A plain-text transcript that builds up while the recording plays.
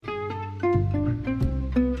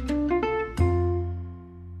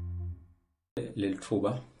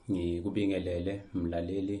lelithuba ngikubingelele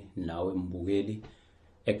mlaleli nawe mbukeli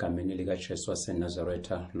egameni lika Jesu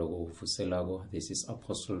waseNazaretha lokuvuselako. This is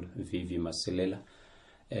Apostle Vivi Masilela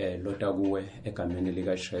loda kuwe egameni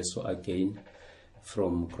lika Jesu again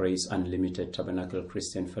from Grace Unlimited Tabernacle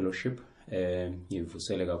Christian Fellowship.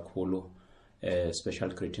 Ngivusele kakhulu special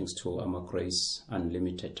greetings to our Grace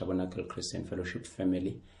Unlimited Tabernacle Christian Fellowship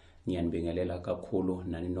family. Ngiyanibingelela kakhulu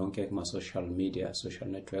nani nonke kuma social media, social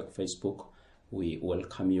network, Facebook. We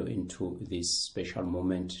welcome you into this special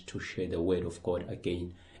moment to share the word of God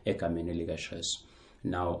again. Egameni lika Jesu.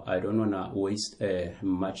 Now, I don't want to waste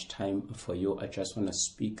much time for you. I just want to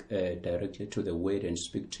speak directly to the word and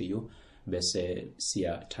speak to you. Bese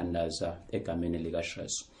siya tandaza egameni lika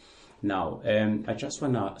Jesu. Now, I just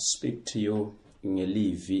want to speak to you in a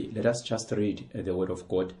Levi. Let us just read the word of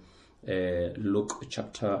God. Luke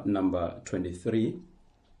chapter number 23,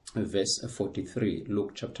 verse 43.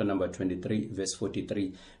 Luke chapter number 23, verse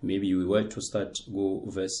 43. Maybe we were to start go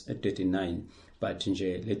verse 39, but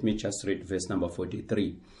let me just read verse number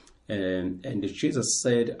 43. And Jesus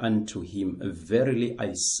said unto him, Verily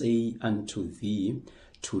I say unto thee,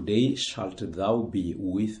 today shalt thou be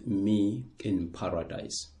with me in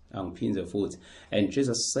paradise. And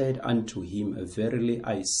Jesus said unto him, Verily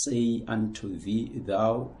I say unto thee,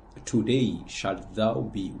 today shalt thou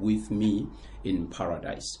be with me in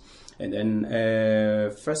paradise. And then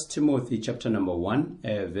 1 Timothy chapter number 1,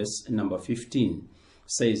 verse number 15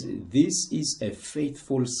 says, This is a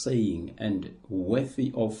faithful saying and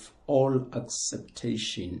worthy of all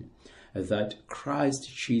acceptation, that Christ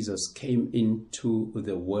Jesus came into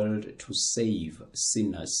the world to save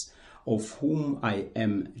sinners, of whom I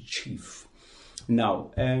am chief. Now,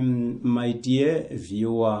 my dear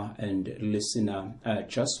viewer and listener, I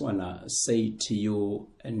just want to say to you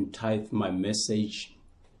and type my message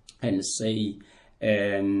and say,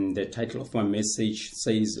 the title of my message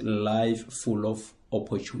says, Life Full of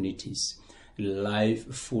Opportunities.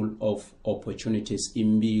 Life full of opportunities.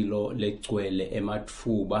 Impilo legcwele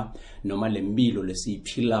emathuba noma lempilo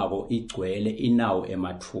lesiphilako igcwele inawo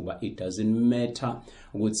emathuba. It doesn't matter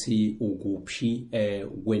ukuthi ukuphi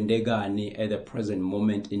kwendekani at the present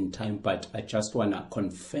moment in time, but I just want to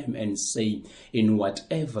confirm and say, in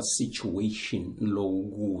whatever situation lo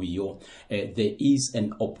kuyo, there is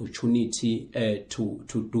an opportunity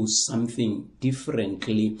to do something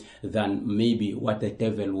differently than maybe what the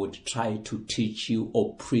devil would try to teach you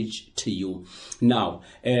or preach to you. Now,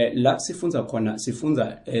 la sifunza khona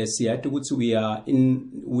sifunza siyathi ukuthi we are in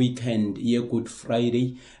weekend ye Good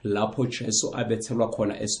Friday lapho Jesu abethelwa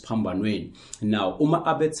khona esiphambanweni. Now, uma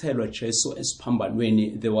abethelwa Jesu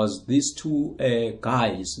esiphambanweni, there was these two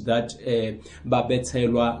guys that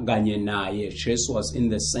babethelwa kanye naye. Jesu was in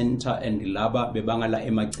the center and laba bebangala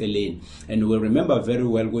emaceleni. And we remember very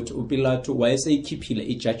well ukuthi uPilato wayeseyikhiphile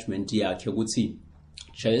ijudgment yakhe ukuthi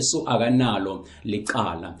Jesu akanalo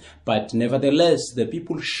licala, but nevertheless the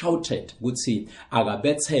people shouted ukuthi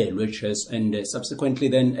akabethelwe Jesu, and subsequently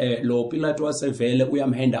then lo Pilato wasevele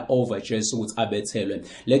uyamhanda over Jesu ukuthi abethelwe.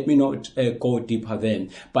 Let me not go deeper then,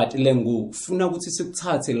 but lengufuna ukuthi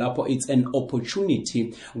sikuthathe lapho it's an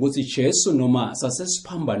opportunity ukuthi Jesu noma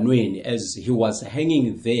sasesiphambanweni as he was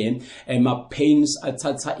hanging there, ma pains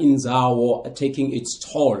athatha inzawo taking its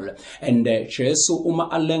toll, and Jesu uma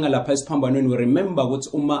alenga lapha esiphambanweni, we remember ukuthi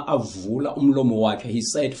uma avula umlomo wakhe, he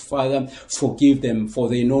said, Father, forgive them, for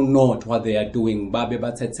they know not what they are doing. Babe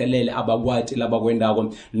bathethelele abakwati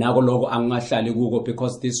labakwendako nako lokho angahlali kuko,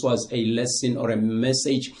 because this was a lesson or a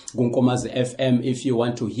message kunkomazi FM. If you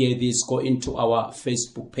want to hear this, go into our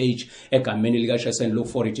Facebook page egameni lika Jesu and look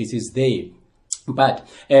for it. It is there. But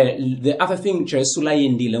the other thing Jesu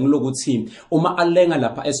layindile ngilokuthi uma alenga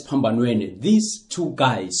lapha esiphambanweni, these two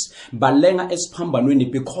guys balenga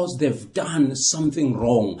esiphambanweni because they've done something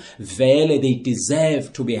wrong. Vele they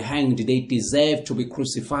deserve to be hanged, they deserve to be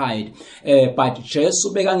crucified. But Jesu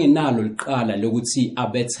bekangenalo liqala lokuthi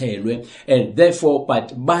abethelwe, and therefore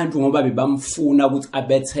but bantu ngoba bebamfuna ukuthi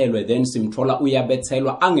abethelwe, then simthola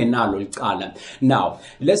uyabethelwa angenalo liqala. Now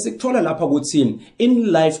let's sikuthola lapha ukuthi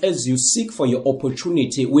in life, as you seek for your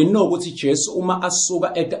opportunity, we know ukuthi Jesu uma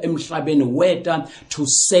asuka emhlabeni weta to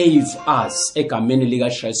save us egameni lika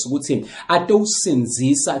Jesu, ukuthi ate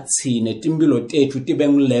usinzisa thine timpilo tethu tibe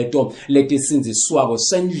ngileto letisinziswako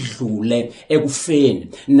sendlule ekufeni.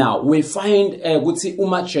 Now we find ukuthi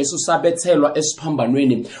uma Jesu sabethelwa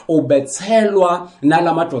esiphambanweni, ubethelwa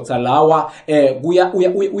nalamadoda lawa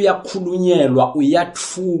uyakhulunyelwa,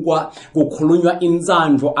 uyathukwa, kukhulunywa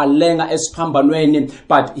inzandvo alenga esiphambanweni,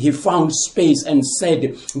 but he found space and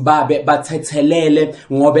said, Babe bathethelele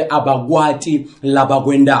ngobe abakwati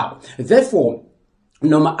labakwendawo. Therefore,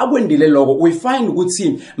 noma akwendile lokho we find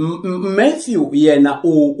ukuthi Matthew yena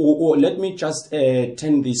let me just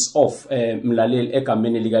turn this off mlaleli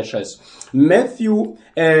egameni lika Jesu. Matthew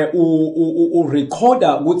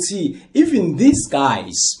recorder ukuthi even these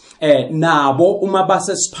guys nabo uma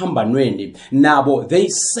basesiphambanweni nabo they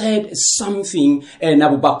said something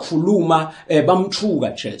nabo bakhuluma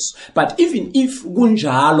bamthuka Jesu. But even if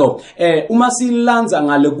kunjalo uma silanza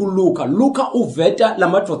ngale kuLuka uveta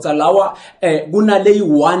lamadoda lawa kunale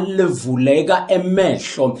one levuleka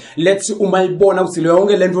emehlo let's uma ibona ukuthi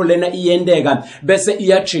yonke lento lena iyendeka bese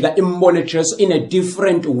iyajika imbone Jesu in a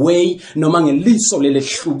different way noma ngeliso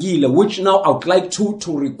lelehlukile, which now I would like to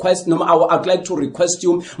request noma I would like to request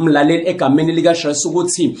you mlaleli egameni lika Jesu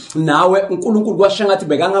ukuthi nawe uNkulunkulu kwasho ngathi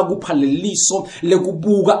bekanga kupha leliso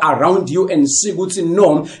lekubuka around you and see ukuthi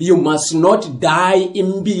no, you must not die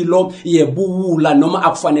impilo yebuwula noma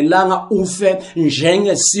akufanelanga ufe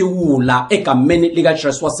njengesiwula egameni lika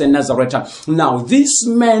Jesu wase Nazareth. Now this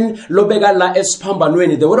man lobeka la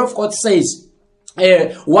esiphambanweni, the word of God says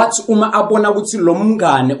what uma abona ukuthi lo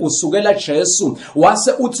mngane usukela Jesu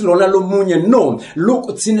wase uthi lona lomunye no,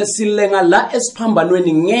 look thina silenga la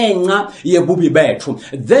esiphambanweni ngenxa yebubi bethu.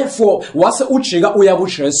 Therefore wase ujika uya ku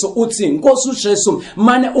Jesu uthi Nkosi uJesu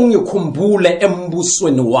mane ungikhumbule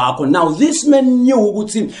embusweni wakho. Now this man knew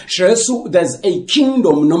ukuthi Jesu there's a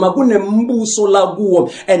kingdom noma kunembuso la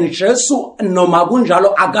kuwo, and Jesu noma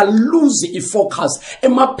kunjalo akalose ifocus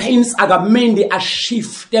ema pains akamendi a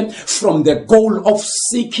shift from the goal of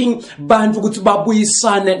seeking bantu ukuthi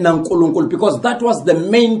babuyisane naNkulunkulu, because that was the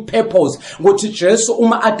main purpose ukuthi Jesu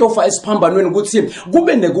uma atofa esiphambanweni ukuthi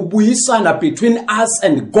kube nekubuyisana between us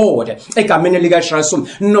and God egameni lika Jesu.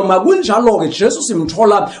 Noma kunjalo ke Jesu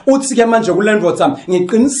simthola uthi ke manje kulendvodza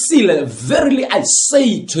ngiqinisile, verily I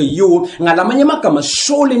say to you ngalamanye amagama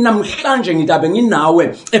surely namhlanje ngitabe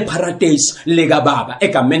nginawe eparadise lika Baba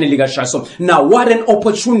egameni lika Jesu. Now what an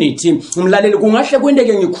opportunity mlaleli, kungahle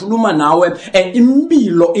kwendeke ngikhuluma nawe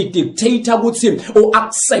impilo idictate ukuthi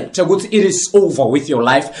accept ukuthi it is over with your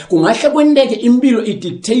life. Kungahle kwendeke impilo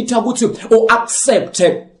idictate ukuthi accept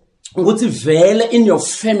ukuthi vele in your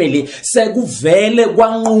family sekuvele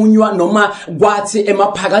kwanqunywa noma kwathi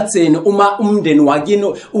emaphakatheni uma umndeni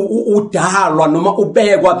wakini udalwa noma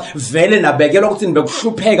ubekwa vele nabekelwa ukuthi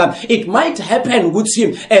nibekuhlupheka. It might happen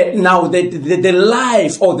ukuthi now the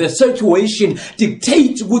life or the situation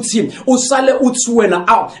dictate ukuthi usale uthi wena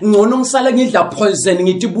ngcono ngisale ngidla poison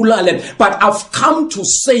ngitibulale. But I've come to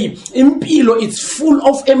say impilo is full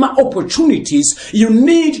of opportunities. You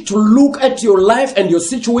need to look at your life and your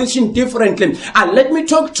situation differently. And let me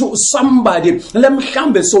talk to somebody. Let me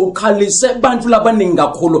talk to somebody.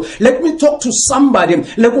 Let me talk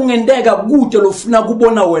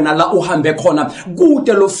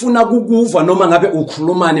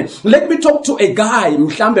to a guy.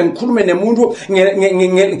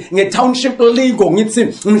 Township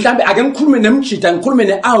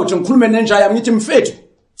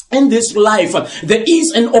in this life, there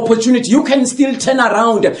is an opportunity. You can still turn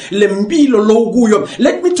around. Let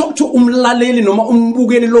me talk to umlaleli noma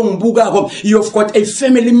umbukeli lo ngibukako. You've got a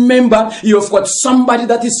family member. You've got somebody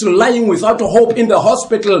that is lying without hope in the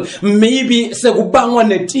hospital. Maybe sekubangwa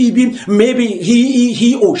ne-TB. Maybe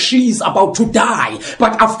he or she is about to die.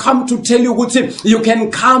 But I've come to tell you ukuthi you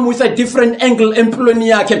can come with a different angle empilweni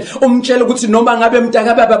yakhe. Umtshele ukuthi noma ngabe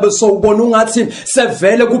mntaka baba besowubona ungathi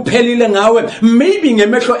sevele kuphelile ngawe. Maybe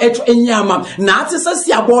ngemehlo ethu enyama nathi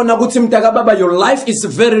sesiyabona ukuthi mntaka baba your life is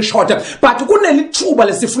very short, but kunelithuba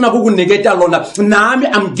lesifuna kukuniketa lona. Nami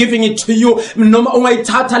I'm giving it to you. Noma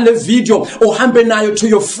ungayithatha le video uhambe nayo to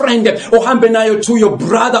your friend, uhambe nayo to your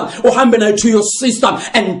brother, uhambe nayo to your sister,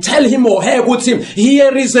 and tell him or her ukuthi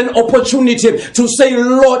here is an opportunity to say,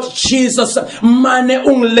 Lord Jesus, mane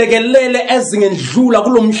ungilekelele ezingedlula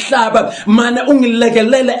kulomhlaba, mane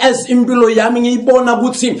ungilekelele ez impilo yami ngiyibona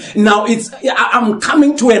ukuthi now I'm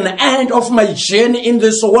coming to an end of my journey in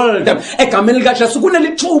this world. Egameni lika Jesu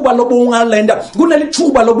kunelithuba lobungalenda,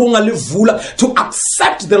 kunelithuba lobungalivula to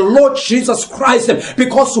accept the Lord Jesus Christ,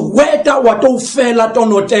 because whether watofela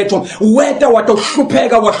tonotetho, whether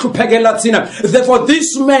watohlupheka wahluphekela thina. Therefore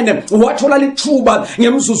this man wathola lithuba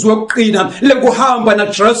ngemzuzu wokuqina lekuhamba na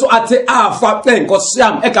Jesu athi afa Nkosi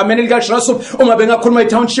yami egameni lika Jesu. Uma bengakhuluma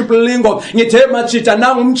i-township lingo ngithe majita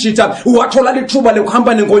nangu umjita wathola lithuba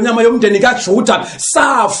lekuhamba nengonyama yomndeni kaJuda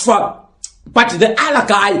safa But the other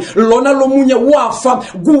guy, lona lomunye wafa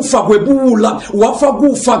kufa kwebula, wafa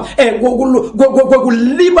kufa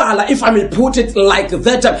kwelibala, if I may put it like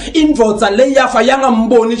that. Indvodza leyafa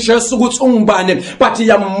yangamboni Jesu ukuthi ungubane, but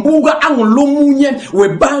yambuka angulomunye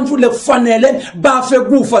webantfu lefanele bafe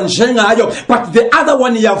kufa njengayo. But the other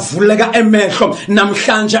one yavuleka emehlo.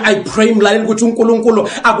 Namhlanje I pray mlaleli ukuthi uNkulunkulu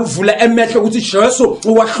akuvule emehlo ukuthi Jesu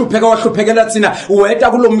wahluphekela thina, weta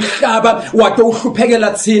kulomhlaba wato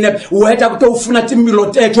uhluphekela thina, weta ufuna timilo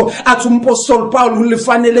tethu athi umpostoli Paul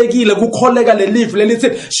kulifanelekile kukholeka lelifu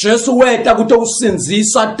lelithi Jesu weta kuto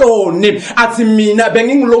usinzisa toni, athi mina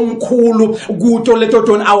bengingilomkhulu kuto leto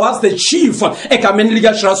toni, I was the chief egameni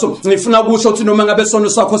lika Jesu. Ngifuna kusho ukuthi noma ngabe sono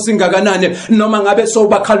sakho singakanani, noma ngabe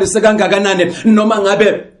sowubakhalise kangakanani, noma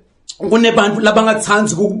ngabe kunebantu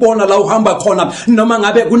labangathandi ukubona la uhamba khona, noma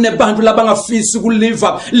ngabe kunebantu labangafisi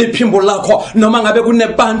ukuliva liphimbo lakho, noma ngabe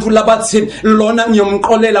kunebantu labathi lona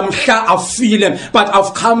ngiyomqolela mhla afile. But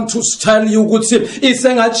I've come to tell you ukuthi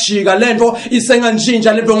isengajika lento,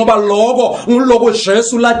 isenganjinja lento, ngoba lokho nguloko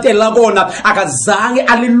Jesu latela kona akazange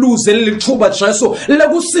aliluze lelithuba Jesu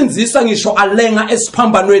lekusinzisa ngisho alenga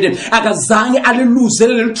esiphambanweni, akazange aliluze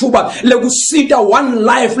lelithuba lekusita one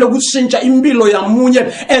life, lekushintsha impilo yamunye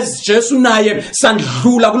as Jesu naye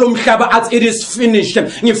sandlula kulomhlaba athi it is finished.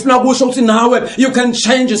 Ngifuna kusho ukuthi nawe you can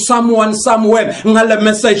change someone somewhere ngale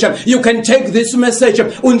message. You can take this message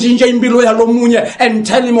unjinje impilo yalomunye and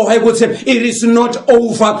tell him ukuthi it is not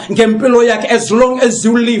over ngempilo yakhe, as long as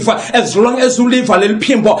you live, as long as you live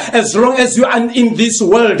leliphimbo, as long as you are in this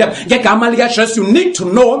world. Ngegama lika Jesu, you need to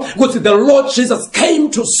know ukuthi the Lord Jesus came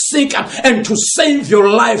to seek and to save your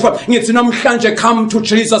life. Ngithi namhlanje come to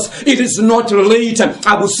Jesus. It is not late.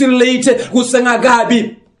 Akusi late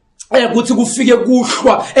kusengakabi ukuthi kufike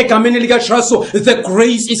kuhlwa egameni lika Jesu. The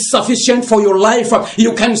grace is sufficient for your life.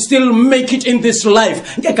 You can still make it in this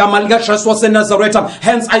life ngegama lika Jesu waseNazareth.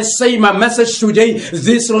 Hence I say my message today,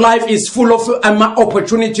 this life is full of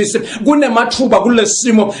opportunities. Kunemathuba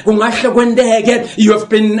kulesimo, kungahle kwendeke you have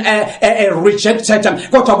been rejected,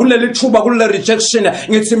 kodwa kuleli thuba kule rejection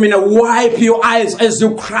ngithi mina wipe your eyes as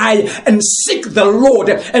you cry and seek the Lord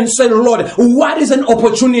and say, Lord, what is an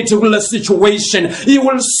opportunity kule situation? You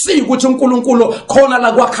will see ukuthi uNkulunkulu khona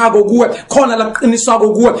la kwakhako kuwe, khona la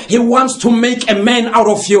qinisako kuwe. He wants to make a man out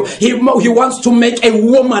of you. He wants to make a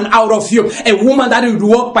woman out of you, a woman that will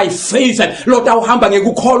walk by faith. Lord, awuhamba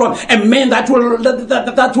ngekukholwa, a man that will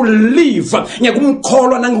live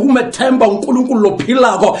ngekumkholwa nangokumethemba uNkulunkulu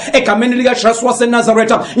lophilako egameni lika Jesu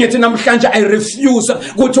waseNazareth. Ngithi namhlanje I refuse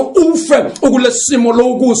ukuthi ufe ukulesimo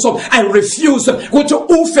lokuso. I refuse ukuthi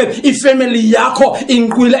ufe ifamily yakho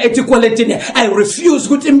inqwile etikweletini. I refuse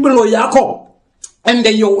ukuthi impilo yakho and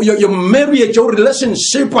your marriage, your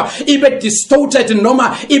relationship ibe distorted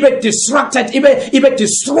noma ibe distracted, ibe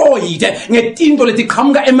destroyed ngetinto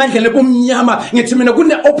letiqhamuka emandleni ebumnyama. Ngithi mina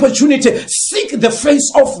kune opportunity, seek the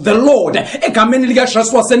face of the Lord egameni lika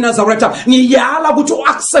Jesu waseNazareth. Ngiyala ukuthi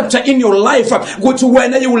accept in your life ukuthi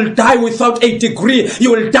wena you will die without a degree,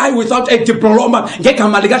 you will die without a diploma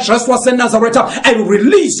ngegama lika Jesu waseNazareth. I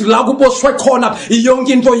release la kuboshwe khona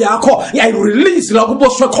yonke into yakho, I release la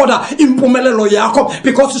kuboshwe khona impumelelo yakho,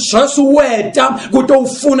 because Jesu weta kuto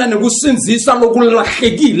ufuna nekusinzisa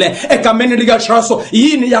lokulahlekile egameni lika Jesu.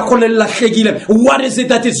 Yini yakho lelahlekile? What is it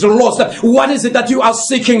that is lost? What is it that you are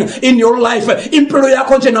seeking in your life? Impilo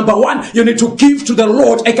yakho nje, number one, you need to give to the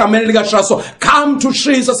Lord egameni lika Jesu. Come to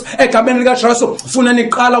Jesus egameni lika Jesu. Funa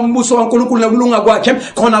niqala umbuso kaNkulunkulu nokulunga kwakhe,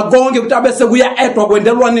 khona konke kutabese kuya edwa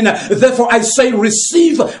kwendelwa nina. Therefore I say,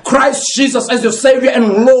 receive Christ Jesus as your Savior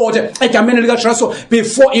and Lord egameni lika Jesu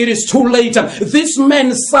before it is too late. This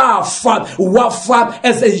man suffered, wafa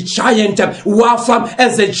as a giant, wafa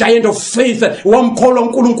as a giant of faith. Wamkholwa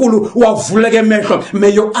uNkulunkulu wavuleka emehlo. May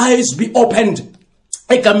your eyes be opened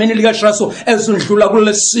egameni lika Jesu ezundlula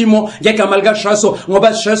kulesimo ngegama lika Jesu,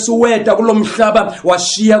 ngoba Jesu weda kulomhlaba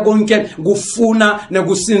washiya konke kufuna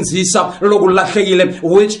nekusinzisa lokulahlekile,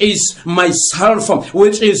 which is myself,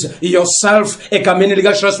 which is yourself egameni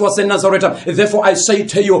lika Jesu waseNazareth. Therefore I say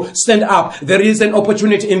to you, stand up. There is an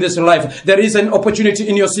opportunity in this life. There is an opportunity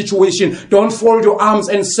in your situation. Don't fold your arms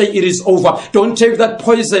and say it is over. Don't take that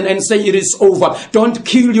poison and say it is over. Don't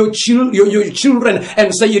kill your children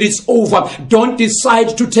and say it is over. Don't decide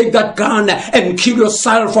decide to take that gun and kill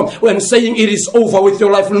yourself when saying it is over with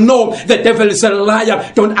your life. No, the devil is a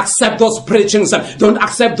liar. Don't accept those preachings. Don't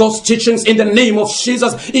accept those teachings in the name of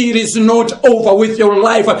Jesus. It is not over with your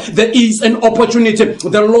life. There is an opportunity.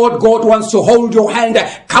 The Lord God wants to hold your hand.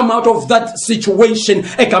 Come out of that situation.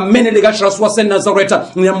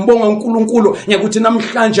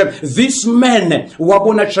 This man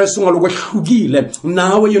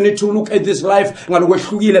now you need to look at this life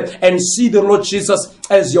and see the Lord Jesus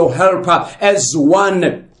as your helper, as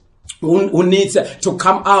one who needs to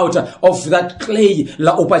come out of that clay.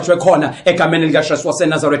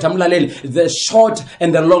 The short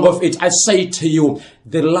and the long of it, I say to you,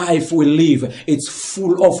 the life we live, it's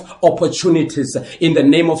full of opportunities in the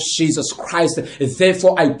name of Jesus Christ.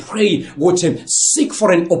 Therefore, I pray, seek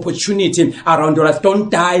for an opportunity around your life. Don't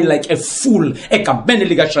die like a fool. I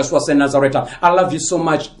love you so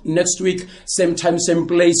much. Next week, same time, same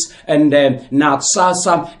place, and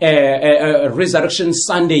Naksasa, Resurrection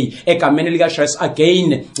Sunday.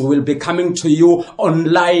 Again, we will be coming to you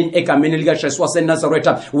online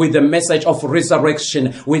with the message of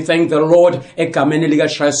resurrection. We thank the Lord.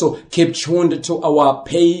 So keep tuned to our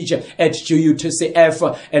page at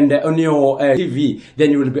GUTCF and on your TV.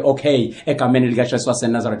 Then you will be okay.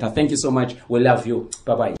 Thank you so much. We love you.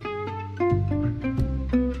 Bye-bye.